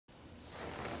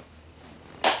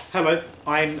Hello,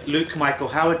 I'm Luke Michael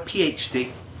Howard,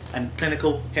 PhD and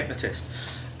clinical hypnotist.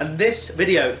 And this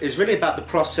video is really about the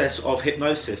process of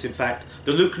hypnosis, in fact,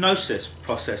 the Luke-nosis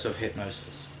process of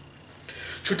hypnosis.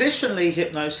 Traditionally,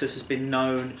 hypnosis has been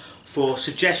known for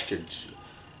suggestions.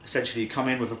 Essentially, you come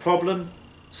in with a problem,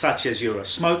 such as you're a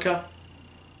smoker.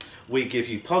 We give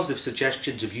you positive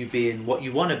suggestions of you being what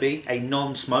you want to be, a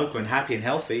non-smoker and happy and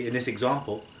healthy, in this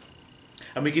example.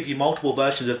 And we give you multiple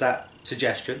versions of that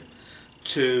suggestion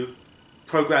to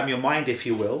program your mind, if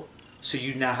you will, so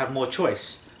you now have more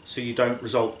choice, so you don't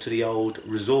resort to the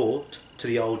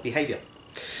old behavior.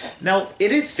 Now,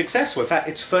 it is successful. In fact,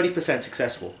 it's 30%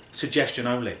 successful, suggestion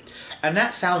only. And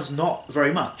that sounds not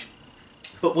very much.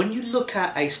 But when you look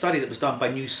at a study that was done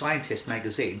by New Scientist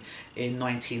magazine in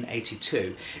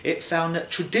 1982, it found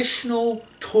that traditional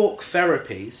talk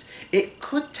therapies, it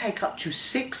could take up to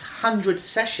 600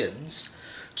 sessions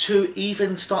to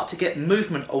even start to get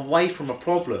movement away from a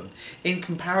problem, in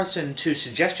comparison to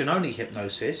suggestion-only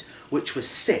hypnosis, which was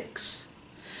 6.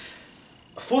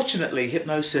 Fortunately,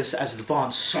 hypnosis has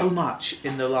advanced so much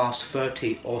in the last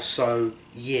 30 or so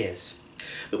years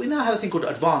that we now have a thing called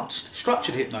advanced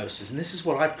structured hypnosis, and this is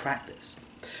what I practice.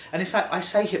 And in fact, I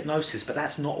say hypnosis, but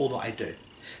that's not all that I do.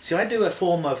 See, I do a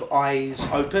form of eyes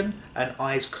open and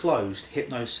eyes closed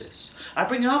hypnosis. I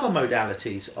bring other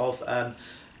modalities of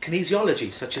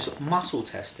kinesiology, such as muscle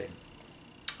testing.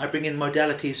 I bring in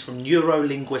modalities from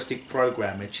neuro-linguistic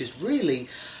programming, which is really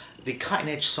the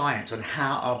cutting-edge science on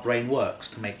how our brain works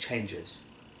to make changes.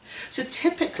 So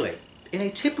typically, in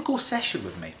a typical session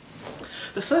with me,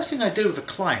 the first thing I do with a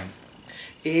client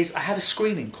is I have a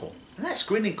screening call. And that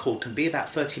screening call can be about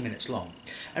 30 minutes long.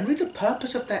 And really the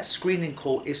purpose of that screening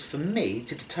call is for me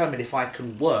to determine if I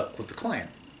can work with the client.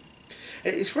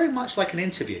 It's very much like an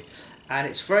interview. And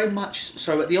it's very much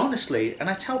so at the honestly, and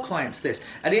I tell clients this,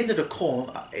 at the end of the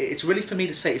call, it's really for me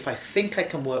to say if I think I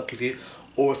can work with you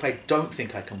or if I don't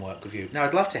think I can work with you. Now,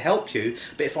 I'd love to help you,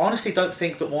 but if I honestly don't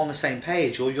think that we're on the same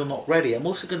page or you're not ready, I'm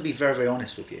also going to be very, very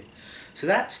honest with you. So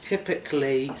that's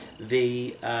typically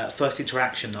the first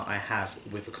interaction that I have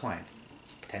with the client,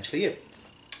 potentially you.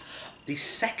 The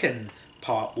second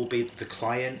part will be that the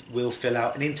client will fill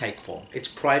out an intake form. It's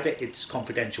private, it's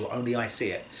confidential, only I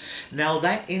see it. Now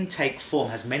that intake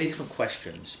form has many different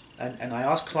questions, and I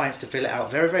ask clients to fill it out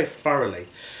very, very thoroughly,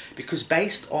 because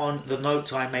based on the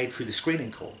notes I made through the screening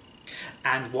call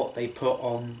and what they put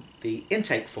on the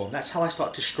intake form, that's how I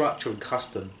start to structure and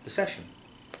custom the session.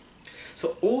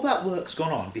 So all that work's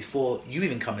gone on before you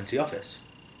even come into the office.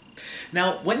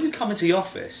 Now, when you come into the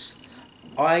office,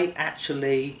 I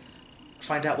actually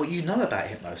find out what you know about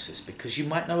hypnosis, because you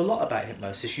might know a lot about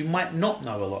hypnosis, you might not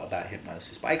know a lot about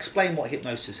hypnosis, but I explain what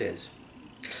hypnosis is.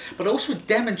 But I also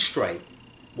demonstrate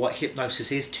what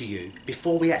hypnosis is to you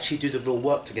before we actually do the real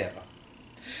work together.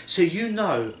 So you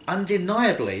know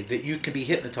undeniably that you can be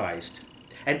hypnotized,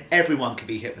 and everyone can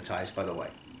be hypnotized, by the way.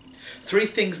 3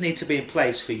 things need to be in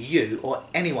place for you or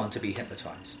anyone to be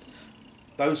hypnotized.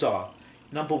 Those are: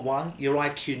 number 1, your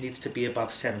IQ needs to be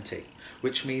above 70,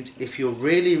 which means if you're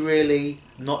really, really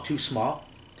not too smart,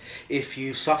 if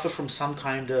you suffer from some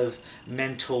kind of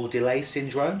mental delay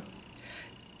syndrome,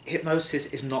 hypnosis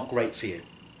is not great for you.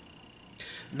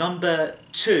 Number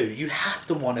 2, you have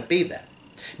to want to be there,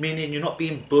 meaning you're not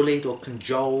being bullied or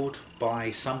cajoled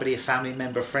by somebody, a family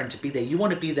member, a friend, to be there. You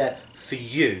want to be there for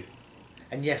you.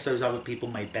 And yes, those other people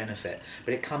may benefit,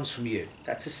 but it comes from you.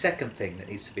 That's the second thing that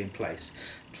needs to be in place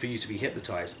for you to be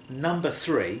hypnotized. Number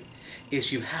 3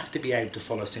 is you have to be able to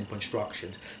follow simple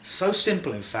instructions. So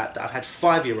simple, in fact, that I've had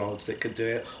 5-year-olds that could do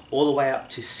it, all the way up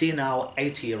to senile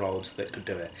 80-year-olds that could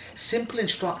do it. Simple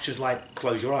instructions like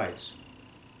close your eyes.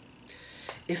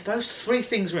 If those 3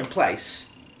 things are in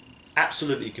place,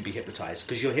 absolutely you can be hypnotized,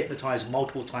 because you're hypnotized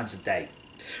multiple times a day.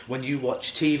 When you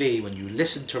watch TV, when you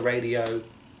listen to radio,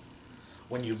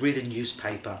 when you read a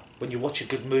newspaper, when you watch a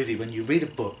good movie, when you read a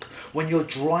book, when you're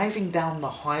driving down the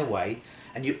highway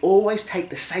and you always take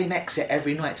the same exit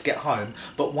every night to get home,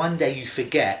 but one day you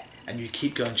forget and you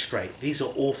keep going straight. These are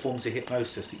all forms of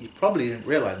hypnosis that you probably didn't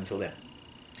realize until then.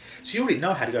 So you already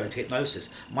know how to go into hypnosis.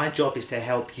 My job is to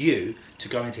help you to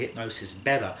go into hypnosis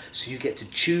better, so you get to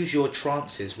choose your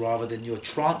trances rather than your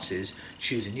trances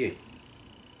choosing you.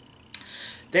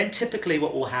 Then typically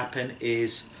what will happen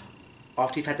is,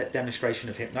 after you've had that demonstration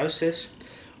of hypnosis,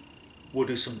 we'll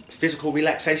do some physical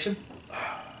relaxation,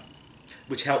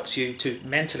 which helps you to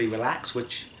mentally relax,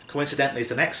 which coincidentally is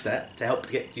the next step to help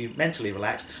to get you mentally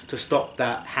relaxed, to stop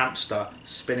that hamster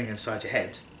spinning inside your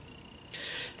head.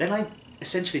 Then I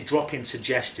essentially drop in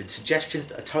suggestions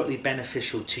that are totally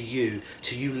beneficial to you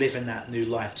living that new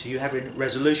life, to you having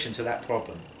resolution to that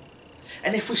problem.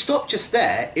 And if we stop just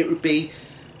there, it would be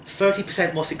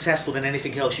 30% more successful than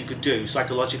anything else you could do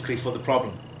psychologically for the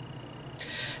problem.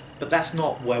 But that's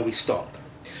not where we stop.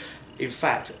 In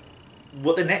fact,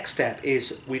 what the next step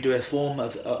is, we do a form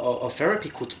of therapy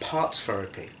called parts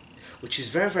therapy, which is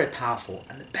very, very powerful.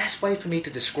 And the best way for me to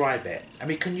describe it, and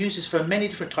we can use this for many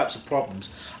different types of problems.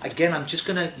 Again, I'm just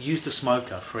going to use the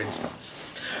smoker, for instance.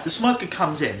 The smoker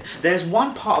comes in. There's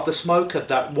one part of the smoker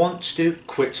that wants to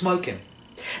quit smoking.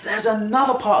 There's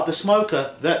another part of the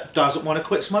smoker that doesn't want to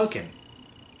quit smoking.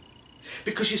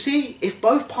 Because you see, if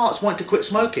both parts want to quit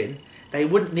smoking, they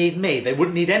wouldn't need me, they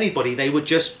wouldn't need anybody, they would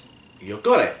just, you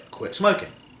got it, quit smoking.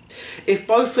 If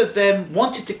both of them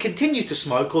wanted to continue to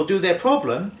smoke or do their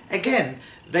problem, again,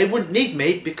 they wouldn't need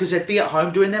me because they'd be at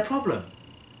home doing their problem.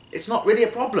 It's not really a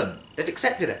problem, they've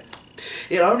accepted it.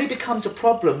 It only becomes a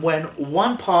problem when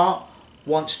one part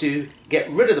wants to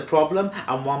get rid of the problem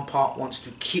and one part wants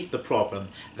to keep the problem.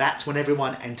 That's when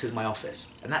everyone enters my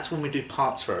office. And that's when we do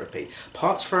parts therapy.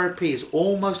 Parts therapy is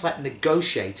almost like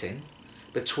negotiating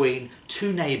between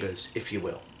two neighbours, if you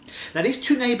will. Now these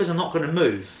two neighbours are not going to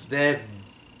move. They're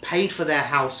paid for their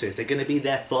houses. They're going to be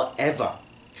there forever.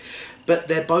 But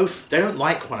they don't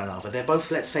like one another. They're both,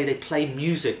 let's say they play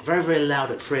music very, very loud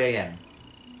at 3 AM.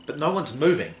 But no one's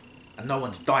moving and no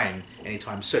one's dying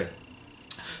anytime soon.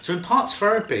 So in parts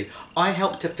therapy, I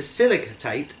help to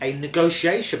facilitate a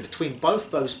negotiation between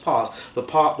both those parts, the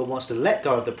part that wants to let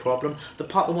go of the problem, the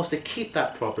part that wants to keep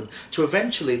that problem, to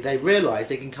eventually they realise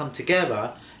they can come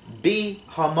together, be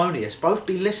harmonious, both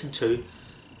be listened to,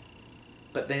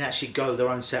 but then actually go their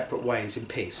own separate ways in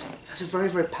peace. That's a very,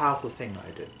 very powerful thing that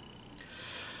I do.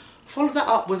 Follow that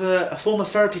up with a form of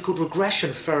therapy called regression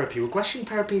therapy. Regression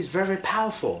therapy is very, very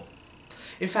powerful.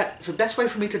 In fact, the best way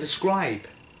for me to describe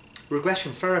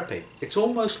regression therapy, it's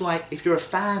almost like if you're a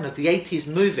fan of the 80s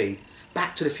movie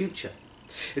Back to the Future.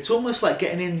 It's almost like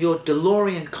getting in your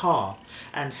DeLorean car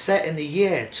and setting the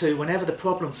year to whenever the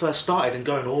problem first started and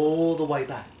going all the way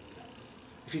back.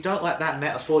 If you don't like that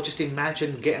metaphor, just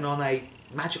imagine getting on a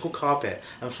magical carpet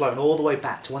and floating all the way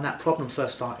back to when that problem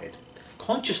first started.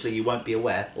 Consciously you won't be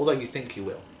aware, although you think you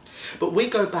will. But we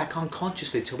go back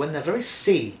unconsciously to when the very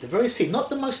seed, not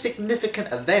the most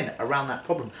significant event around that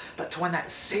problem, but to when that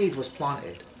seed was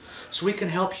planted. So we can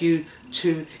help you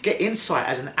to get insight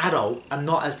as an adult and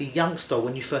not as the youngster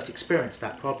when you first experienced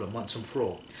that problem once and for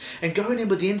all. And going in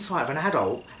with the insight of an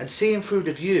adult and seeing through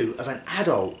the view of an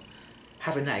adult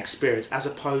having that experience as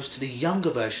opposed to the younger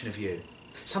version of you.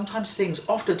 Sometimes things,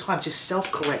 oftentimes, just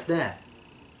self-correct there.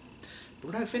 But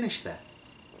we don't finish there.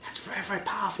 That's very, very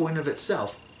powerful in and of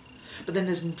itself. But then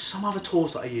there's some other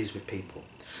tools that I use with people.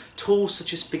 Tools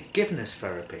such as forgiveness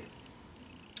therapy.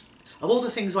 Of all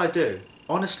the things I do,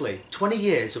 honestly, 20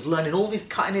 years of learning all these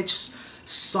cutting edge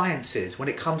sciences when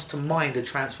it comes to mind and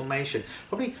transformation,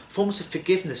 probably forms of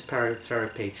forgiveness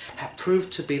therapy have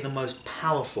proved to be the most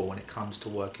powerful when it comes to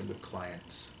working with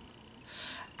clients.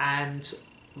 And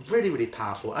really, really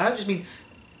powerful. I don't just mean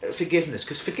forgiveness,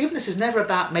 because forgiveness is never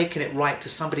about making it right to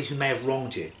somebody who may have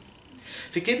wronged you.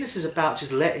 Forgiveness is about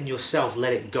just letting yourself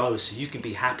let it go so you can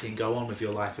be happy and go on with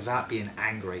your life without being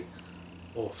angry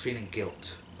or feeling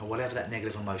guilt or whatever that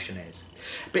negative emotion is.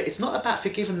 But it's not about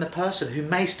forgiving the person who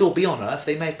may still be on earth,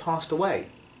 they may have passed away.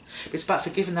 But it's about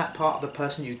forgiving that part of the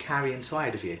person you carry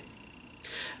inside of you.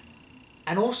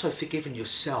 And also forgiving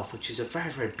yourself, which is a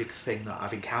very, very big thing that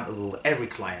I've encountered with every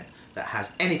client that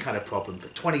has any kind of problem for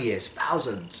 20 years,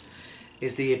 thousands,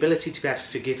 is the ability to be able to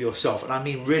forgive yourself. And I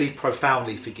mean really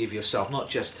profoundly forgive yourself, not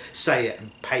just say it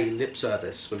and pay lip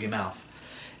service with your mouth.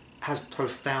 It has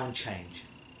profound change.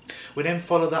 We then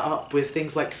follow that up with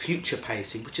things like future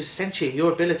pacing, which is essentially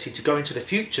your ability to go into the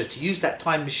future, to use that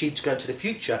time machine to go into the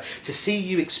future, to see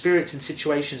you experiencing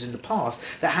situations in the past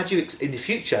that had you in the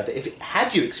future, that if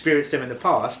had you experienced them in the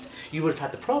past, you would have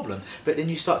had the problem. But then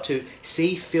you start to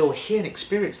see, feel, hear and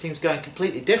experience things going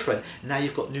completely different. Now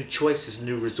you've got new choices,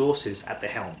 new resources at the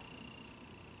helm.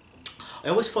 I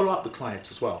always follow up with clients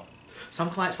as well. Some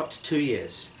clients for up to 2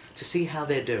 years to see how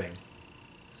they're doing.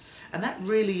 And that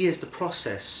really is the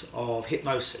process of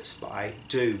hypnosis that I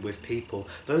do with people.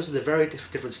 Those are the very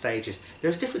different stages.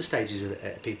 There's different stages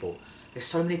with people. There's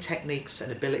so many techniques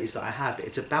and abilities that I have.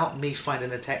 It's about me finding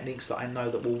the techniques that I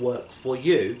know that will work for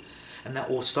you. And that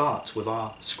all starts with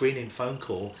our screening phone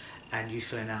call and you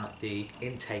filling out the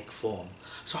intake form.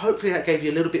 So hopefully that gave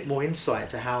you a little bit more insight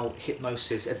to how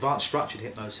hypnosis, advanced structured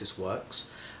hypnosis works.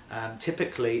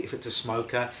 Typically, if it's a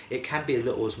smoker, it can be as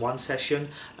little as 1 session.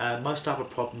 Most other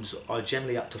problems are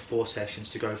generally up to 4 sessions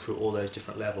to go through all those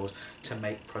different levels to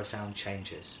make profound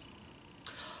changes.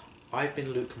 I've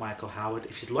been Luke Michael Howard.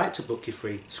 If you'd like to book your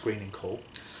free screening call,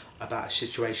 about a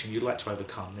situation you'd like to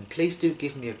overcome, then please do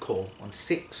give me a call on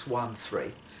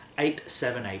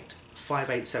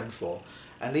 613-878-5874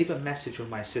 and leave a message with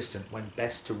my assistant when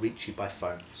best to reach you by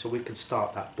phone so we can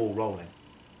start that ball rolling.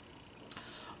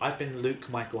 I've been Luke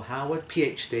Michael Howard,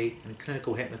 PhD and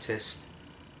clinical hypnotist,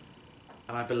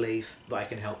 and I believe that I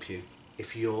can help you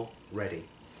if you're ready.